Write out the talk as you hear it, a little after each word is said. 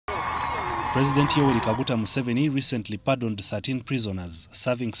President Yoweri Kaguta Museveni recently pardoned 13 prisoners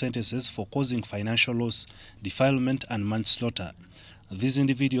serving sentences for causing financial loss, defilement and manslaughter. These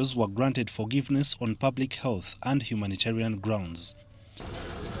individuals were granted forgiveness on public health and humanitarian grounds.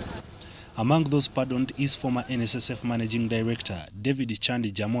 Among those pardoned is former NSSF Managing Director David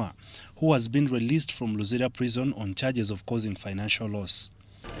Jamwa, who has been released from Luzira prison on charges of causing financial loss.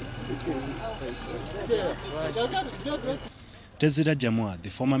 Luzira Jamwa, the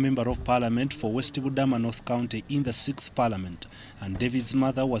former Member of Parliament for West Budama North County in the 6th Parliament, and David's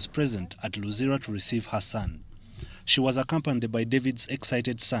mother was present at Luzira to receive her son. She was accompanied by David's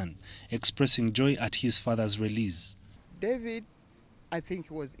excited son, expressing joy at his father's release. David, I think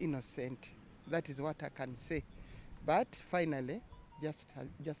he was innocent. That is what I can say. But finally,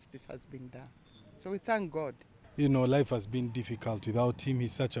 justice has been done. So we thank God. You know, life has been difficult without him.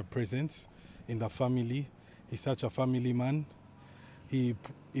 He's such a presence in the family. He's such a family man. He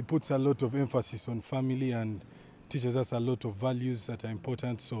puts a lot of emphasis on family and teaches us a lot of values that are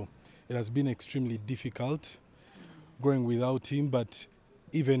important. So it has been extremely difficult growing without him, but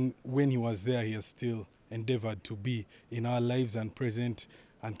even when he was there, he has still endeavored to be in our lives and present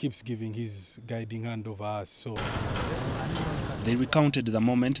and keeps giving his guiding hand over us. So they recounted the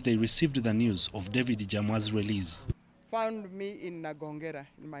moment they received the news of David Jamwa's release. Found me in Nagongera,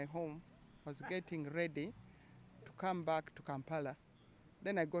 in my home. I was getting ready to come back to Kampala.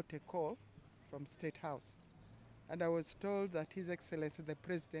 Then I got a call from State House, and I was told that His Excellency the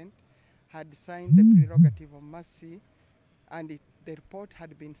President had signed the prerogative of mercy, and the report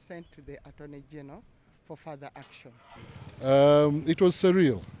had been sent to the Attorney General for further action. It was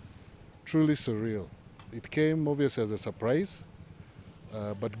surreal, truly surreal. It came obviously as a surprise,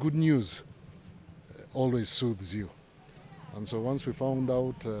 but good news always soothes you. And so once we found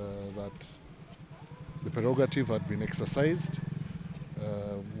out that the prerogative had been exercised,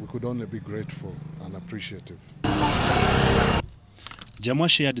 we could only be grateful and appreciative. Jamwa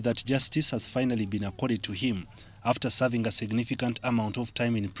shared that justice has finally been accorded to him after serving a significant amount of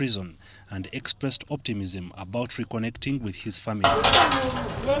time in prison, and expressed optimism about reconnecting with his family.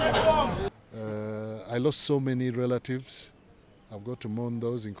 I lost so many relatives. I've got to mourn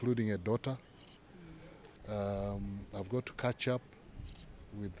those, including a daughter. I've got to catch up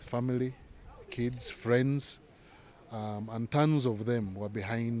with family, kids, friends, and tons of them were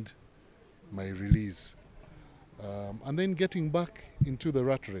behind my release. And then getting back into the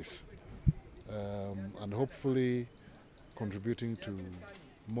rat race and hopefully contributing to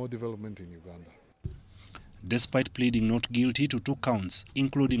more development in Uganda. Despite pleading not guilty to 2 counts,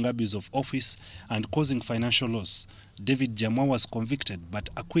 including abuse of office and causing financial loss, David Jamwa was convicted but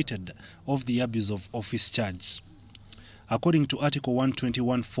acquitted of the abuse of office charge. According to Article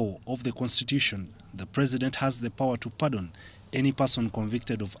 121(4) of the Constitution, the President has the power to pardon any person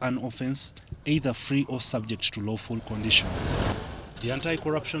convicted of an offence, either free or subject to lawful conditions. The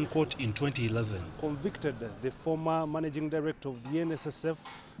Anti-Corruption Court in 2011 convicted the former Managing Director of the NSSF,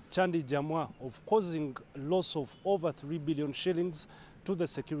 Jamwa, of causing loss of over 3 billion shillings to the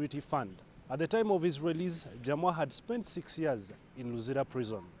security fund. At the time of his release, Jamwa had spent 6 years in Luzira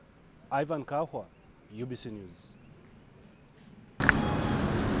prison. Ivan Kaahwa, UBC News.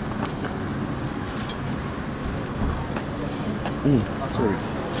 Sorry.